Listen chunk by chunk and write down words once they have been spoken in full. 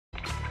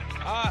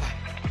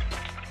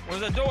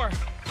Where's that door?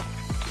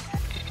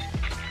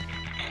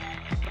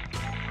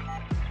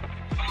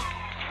 You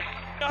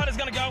know how this is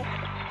gonna go?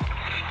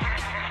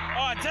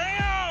 Oh,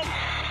 damn!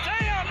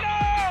 Damn, no!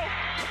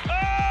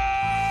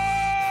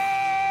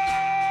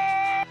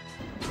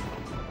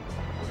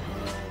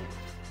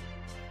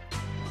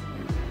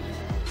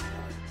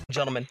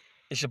 Gentlemen,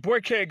 it's your boy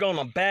Kerry going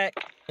on back,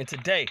 and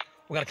today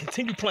we're gonna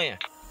continue playing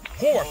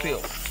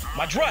Horrorfield,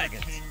 my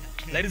dragons.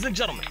 Ladies and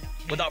gentlemen,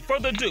 without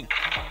further ado,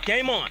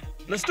 game on.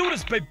 Let's do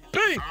this, baby.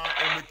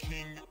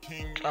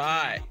 All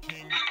right,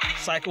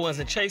 Psycho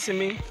isn't chasing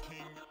me.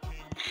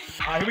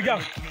 All right, here we go.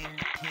 All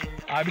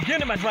right, we're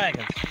getting it, my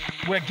dragons.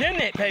 We're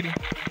getting it, baby.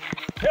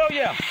 Hell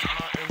yeah.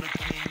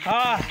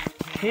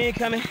 He ain't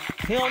coming.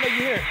 He don't know you're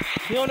here.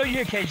 He don't know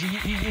you're here, KG.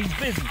 He's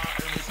busy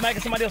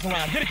smacking somebody else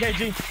around. Get it,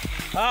 KG.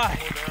 All right.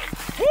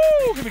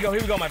 Woo! Here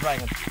we go, my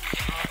dragons.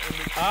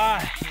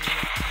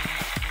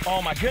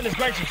 Oh my goodness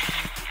gracious.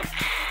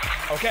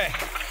 Okay.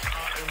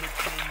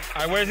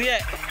 All right, where's he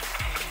at?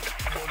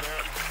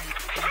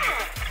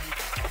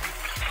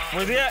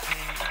 Where's he at?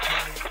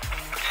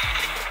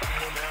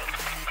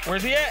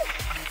 Where's he at?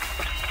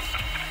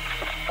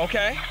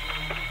 Okay.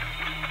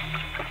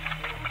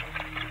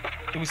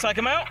 Did we psych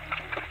him out?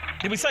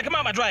 Did we psych him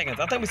out, my dragons?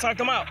 I think we psyched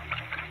him out.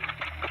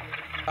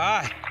 All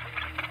right.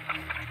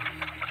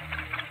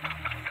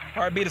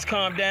 Heartbeat has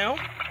calmed down.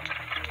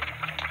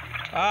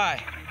 All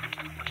right.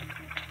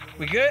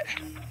 We good?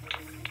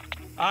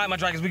 All right, my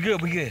dragons, we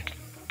good, we good.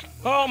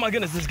 Oh my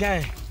goodness, this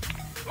game.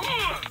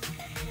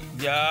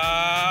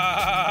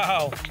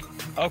 Yo.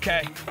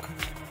 Okay.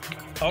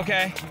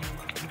 Okay.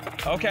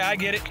 Okay, I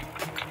get it.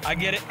 I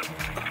get it.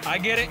 I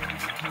get it.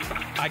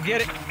 I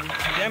get it.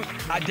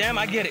 Damn,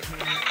 I get it.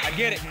 I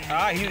get it. All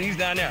right, he's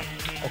down there.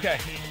 Okay.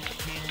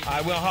 All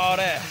right, we're on hard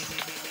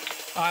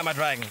ass. All right, my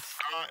dragons.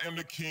 I am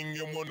the king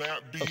and will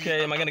not be.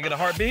 Okay, am I gonna get a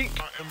heartbeat?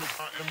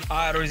 All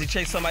right, or is he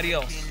chase somebody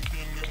else?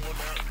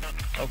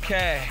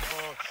 Okay.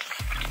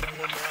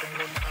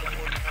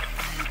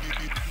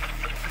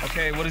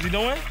 Okay, what is he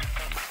doing?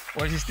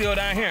 Or is he still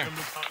down here?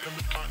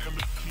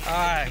 All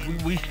right,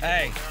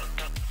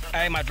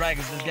 hey, my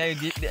dragons,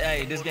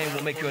 this game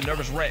will make you a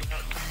nervous wreck.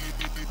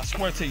 I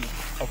swear to you.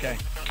 Okay.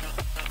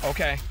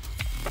 Okay.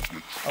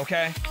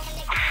 Okay.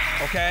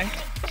 Okay.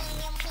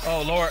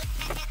 Oh, Lord.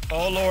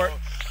 Oh, Lord.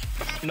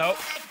 Nope.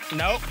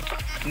 Nope.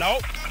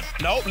 Nope.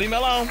 Nope. Leave me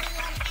alone.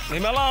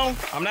 Leave me alone.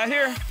 I'm not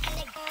here.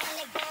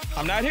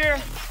 I'm not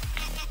here.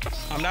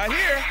 I'm not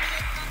here.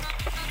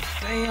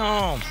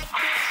 Damn.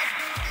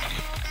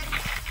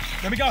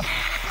 There we go.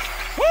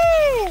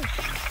 Woo!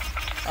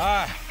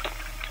 Alright.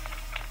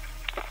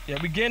 Yeah,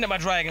 we getting it, my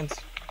dragons.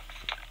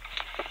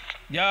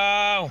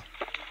 Yo.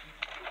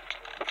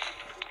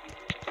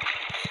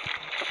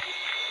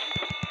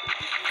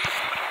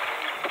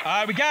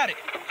 Alright, we got it.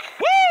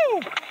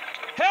 Woo!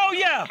 Hell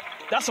yeah!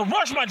 That's a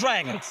rush, my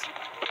dragons.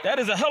 That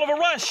is a hell of a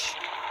rush.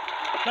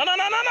 No, no,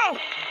 no, no, no.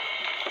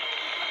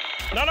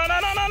 No, no, no,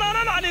 no, no, no,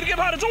 no, no. I need to get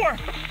behind the door.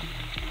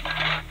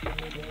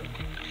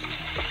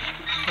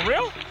 For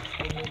real?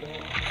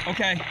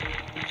 Okay.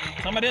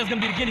 Somebody else gonna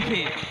be the guinea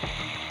pig.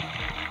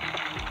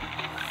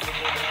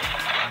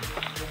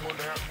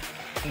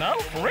 No?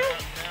 For real?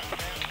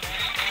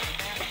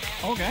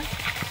 Okay.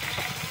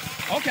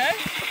 Okay.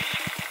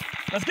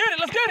 Let's get it,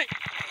 let's get it.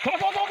 Come on,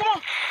 come on, come on, come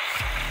on.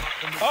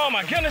 Oh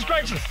my goodness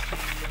gracious.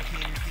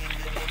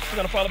 We're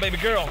gonna follow baby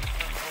girl.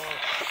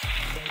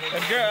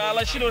 Baby girl, I'll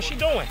let you know what she's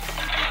doing.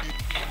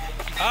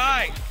 All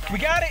right, we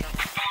got it.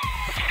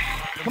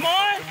 Come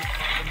on.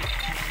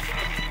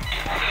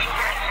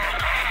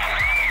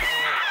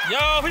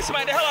 Yo, he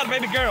smacked the hell out of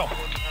baby girl.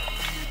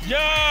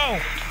 Yo.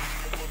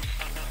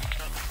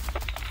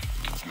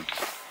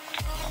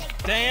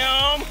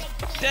 Damn.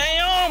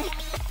 Damn.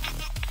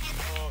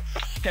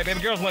 Okay,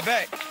 baby girls went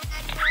back.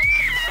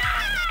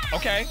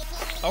 Okay.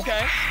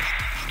 Okay.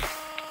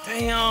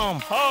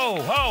 Damn.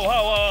 Ho, ho,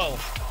 ho, ho.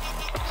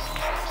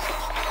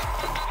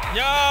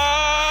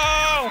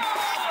 Yo.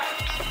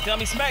 Tell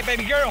me smack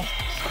baby girl.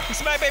 He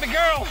smacked baby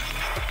girl.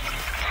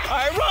 All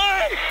right,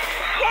 run.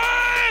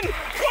 Run.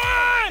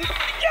 Run.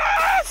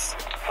 Yes.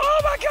 Oh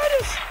my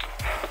goodness.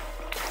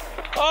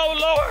 Oh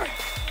Lord.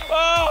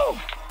 Oh.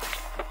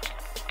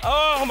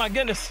 Oh my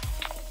goodness.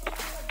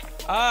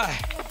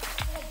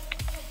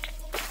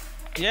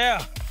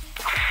 Yeah.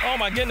 Oh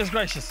my goodness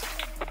gracious.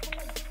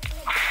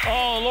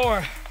 Oh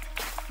Lord.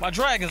 My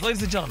dragons,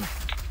 ladies and gentlemen.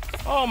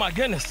 Oh my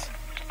goodness.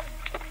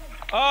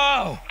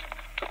 Oh.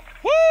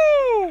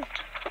 Woo!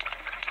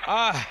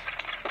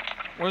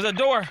 Where's that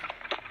door?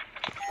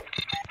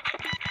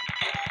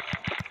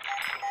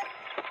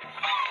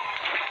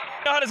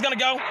 You know how this is gonna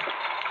go?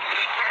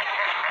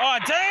 Oh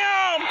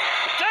damn!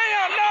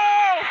 Damn, no!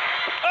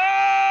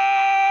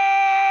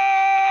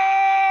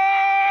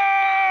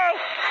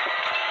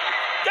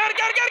 Got it,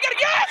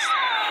 yes!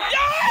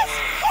 Yes!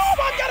 Oh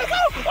my goodness!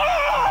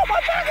 Oh my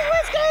God,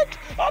 let's get!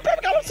 Oh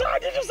baby girl, I'm sorry, I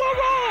did you so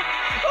wrong!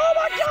 Oh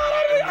my God!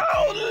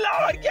 Oh,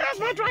 Lord, yes,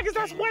 my dragons,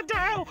 that's one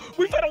down.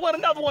 We finna win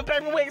another one,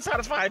 baby. We ain't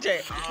satisfied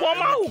yet. One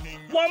more,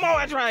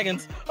 my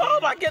dragons. Oh,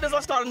 my goodness,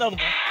 let's start another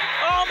one.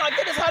 Oh, my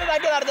goodness, how did I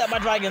get out of that, my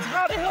dragons?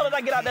 How the hell did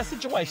I get out of that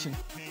situation?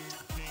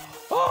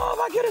 Oh,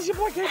 my goodness, your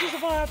boy KG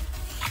survived.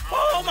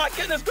 Oh, my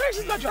goodness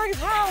gracious, my dragons,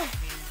 how?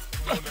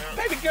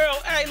 Baby girl,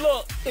 hey,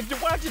 look, if you're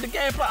watching the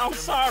gameplay, I'm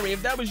sorry.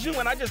 If that was you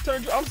and I just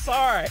turned you, I'm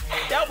sorry.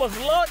 That was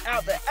luck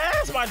out the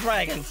ass, my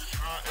dragons.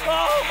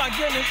 Oh, my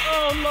goodness,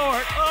 oh,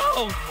 Lord,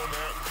 oh.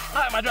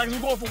 All right, my dragons,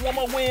 we're going for one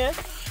more win.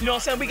 You know what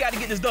I'm saying? We got to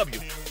get this W.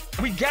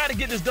 We got to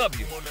get this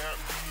W.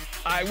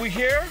 All right, we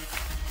here.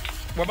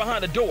 We're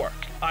behind the door.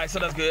 All right, so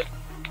that's good.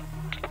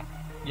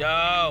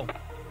 Yo.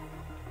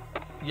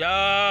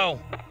 Yo.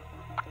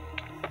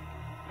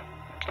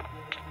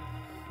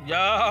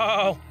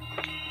 Yo.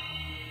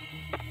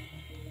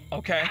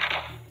 Okay.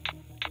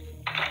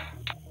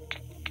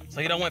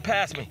 So he done went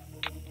past me.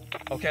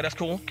 Okay, that's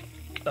cool.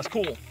 That's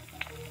cool. All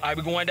right,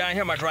 we're going down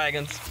here, my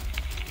dragons.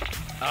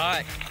 All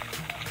right.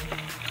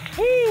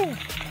 Woo!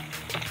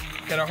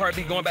 Get our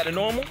heartbeat going back to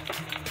normal.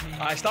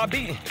 All right, stop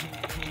beating.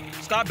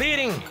 Stop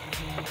beating.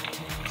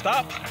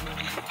 Stop.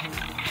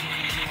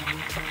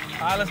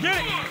 All right, let's get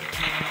it.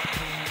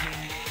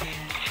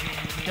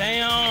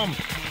 Damn.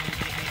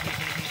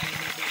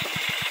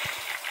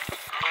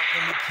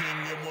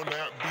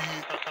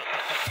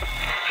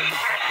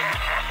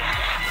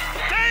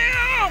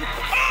 Damn!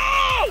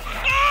 Oh!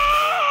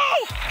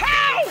 Oh!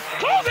 How?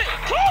 Close it!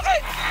 Close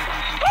it!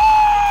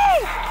 Oh!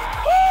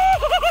 Oh!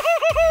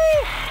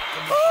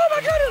 Oh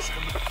my goodness!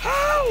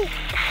 How?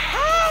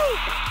 How?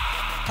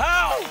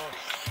 How?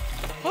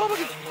 Oh my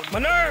God! My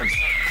nerves!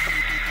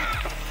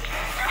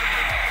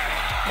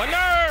 My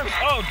nerves!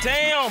 Oh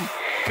damn!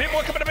 Big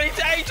boy coming up and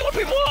he's throwing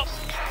people up!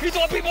 He's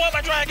throwing people up,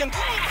 my dragon!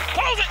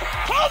 Close it!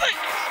 Close it!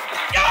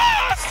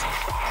 Yes!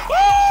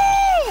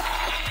 Woo!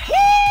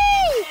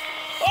 Woo!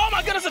 Oh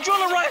my goodness,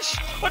 adrenaline rush!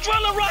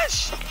 Adrenaline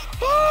rush!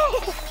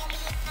 Oh!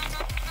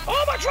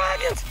 Oh my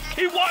dragons!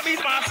 He want me,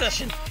 he's my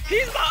obsession.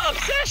 He's my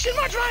obsession,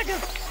 my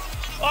dragons!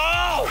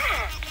 Oh!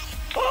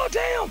 Oh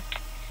damn!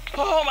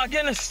 Oh my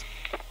goodness!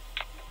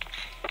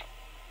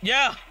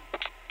 Yeah,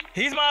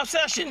 he's my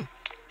obsession.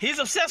 He's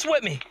obsessed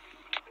with me.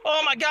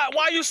 Oh my God,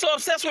 why are you so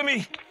obsessed with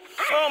me?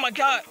 Oh my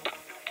God.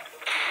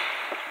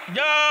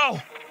 Yo!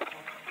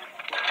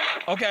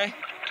 Okay.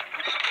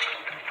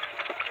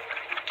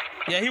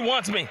 Yeah, he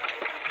wants me.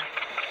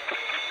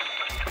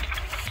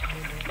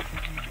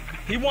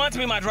 He wants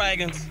me, my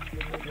dragons.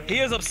 He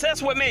is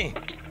obsessed with me.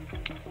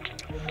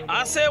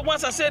 I said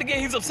once, I said again,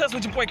 he's obsessed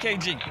with your boy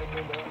KG.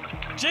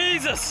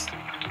 Jesus.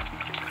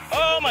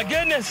 Oh my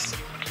goodness.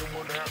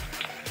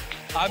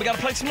 All right, we gotta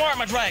play smart,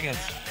 my dragons.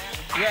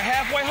 We're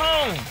halfway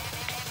home.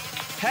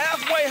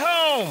 Halfway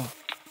home.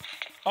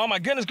 Oh my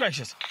goodness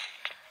gracious.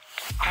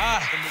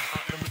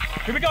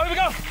 Here we go, here we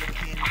go.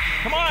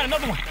 Come on,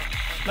 another one.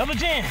 Another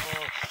gen.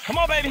 Come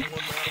on, baby.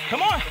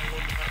 Come on.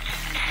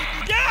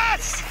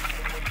 Yes!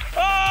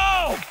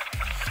 Oh!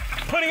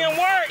 Putting in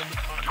work.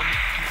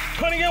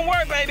 Putting in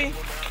work, baby.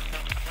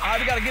 All right,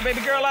 we gotta get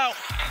baby girl out.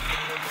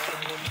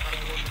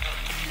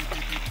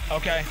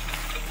 Okay.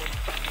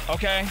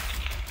 Okay.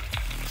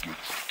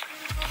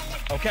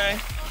 Okay.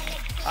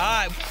 All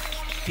right.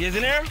 He is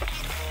in there.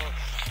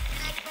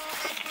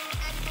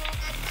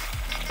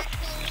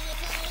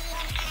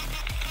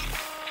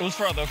 Who's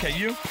further? Okay,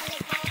 you.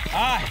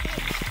 All right.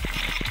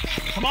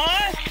 Come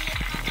on.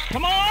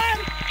 Come on.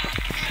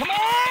 Come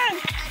on.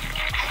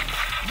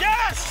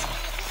 Yes.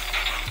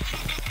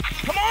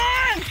 Come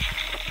on.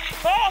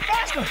 Oh,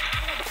 faster.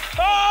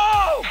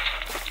 Oh.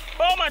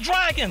 Oh, my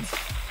dragons.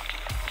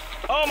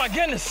 Oh, my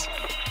goodness.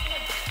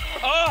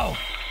 Oh.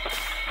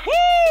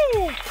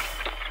 Woo.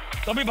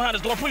 Don't be behind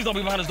this door. Please don't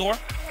be behind this door.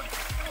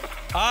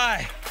 All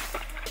right.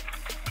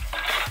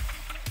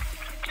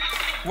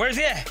 Where's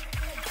he at?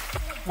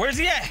 Where's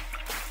he at?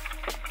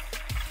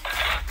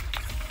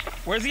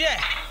 Where's he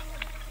at?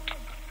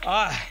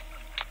 All right.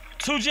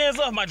 2 gens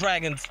left, my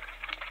dragons.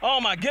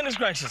 Oh, my goodness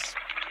gracious.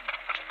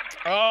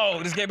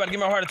 Oh, this game about to give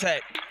me a heart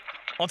attack.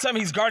 Don't tell me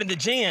he's guarding the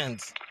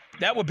gens.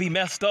 That would be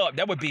messed up.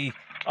 That would be,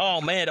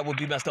 oh, man, that would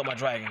be messed up, my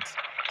dragons.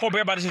 Hope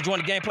everybody's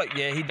enjoying the gameplay.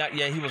 Yeah,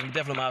 he was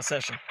definitely my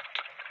obsession.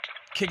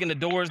 Kicking the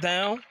doors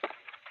down.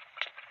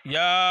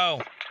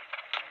 Yo.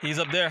 He's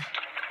up there.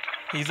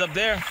 He's up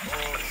there.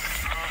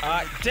 All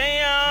right,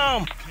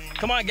 damn.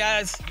 Come on,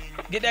 guys.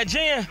 Get that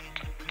gen.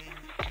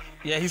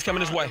 Yeah, he's coming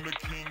this way.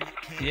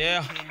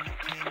 Yeah.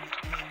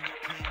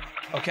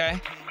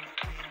 Okay.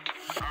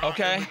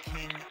 Okay.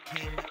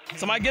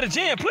 Somebody get a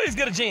gen. Please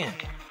get a gen.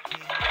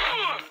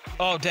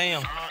 Oh,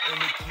 damn.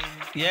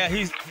 Yeah,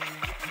 he's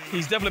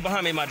definitely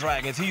behind me, my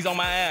dragons. He's on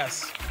my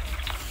ass.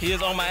 He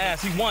is on my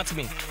ass. He wants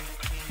me.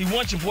 He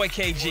wants your boy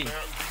KG.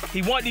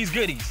 He wants these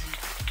goodies.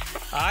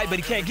 All right, but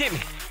he can't get me.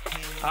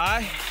 All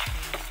right.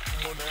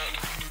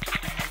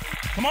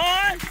 Come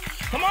on.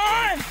 Come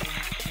on.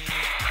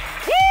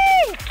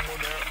 Woo!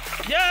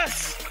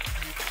 Yes.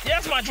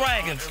 Yes, my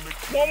dragons.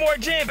 One more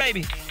gen,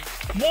 baby.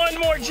 One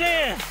more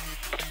gen.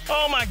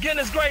 Oh, my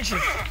goodness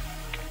gracious.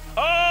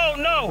 Oh,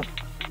 no.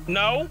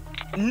 No,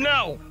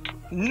 no,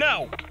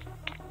 no,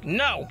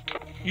 no.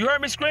 You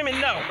heard me screaming,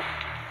 no.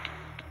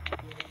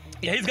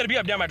 Yeah, he's gonna be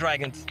up there, my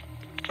dragons.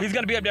 He's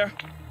gonna be up there.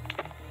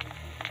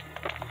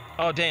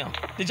 Oh, damn.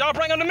 Did y'all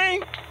bring him to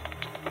me?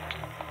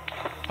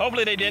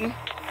 Hopefully they didn't.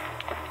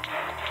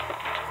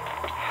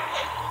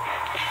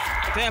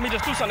 Damn, he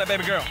just threw something at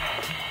baby girl.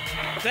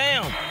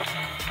 Damn.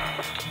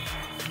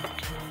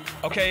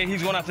 Okay,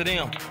 he's going after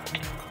them.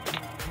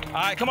 All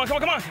right, come on, come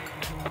on, come on.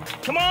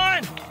 Come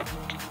on.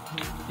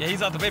 Yeah,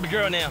 he's after baby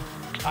girl now.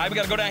 All right, we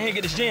gotta go down here and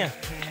get this gin.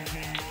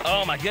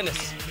 Oh my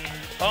goodness.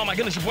 Oh my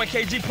goodness, your boy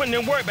KG putting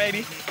in work,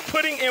 baby.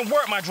 Putting in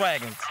work, my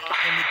dragons.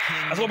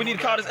 That's what we need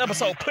to call this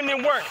episode, putting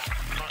in work.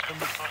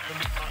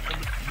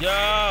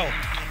 Yo,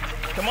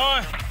 come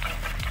on.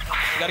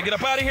 We gotta get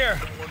up out of here.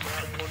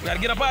 We gotta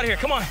get up out of here,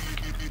 come on.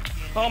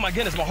 Oh my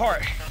goodness, my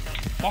heart.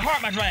 My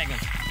heart, my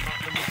dragons.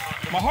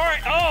 My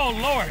heart, oh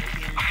Lord.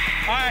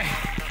 All right,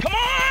 come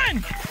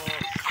on.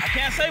 I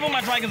can't save them,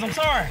 my dragons, I'm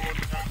sorry.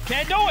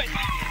 Can't do it.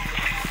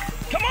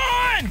 Come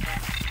on.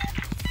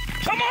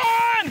 Come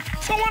on.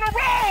 2 in a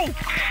row.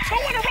 2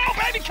 in a row,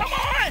 baby, come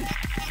on.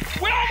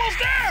 We're almost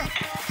there.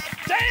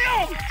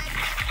 Damn.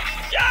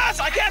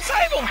 Yes, I can't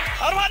save them.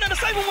 I don't have nothing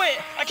to save them with.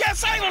 I can't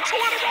save them. 2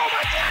 in a row,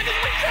 my dragons,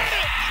 we did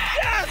it.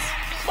 Yes,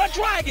 my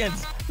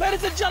dragons.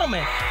 Ladies and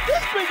gentlemen,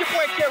 this has been your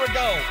boy Carrot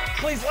Gold.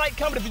 Please like,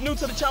 comment if you're new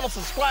to the channel,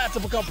 subscribe to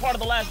become part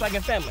of the Last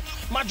Dragon family.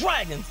 My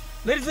dragons,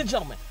 ladies and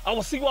gentlemen, I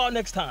will see you all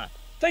next time.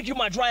 Thank you,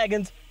 my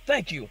dragons.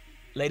 Thank you,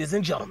 ladies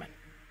and gentlemen.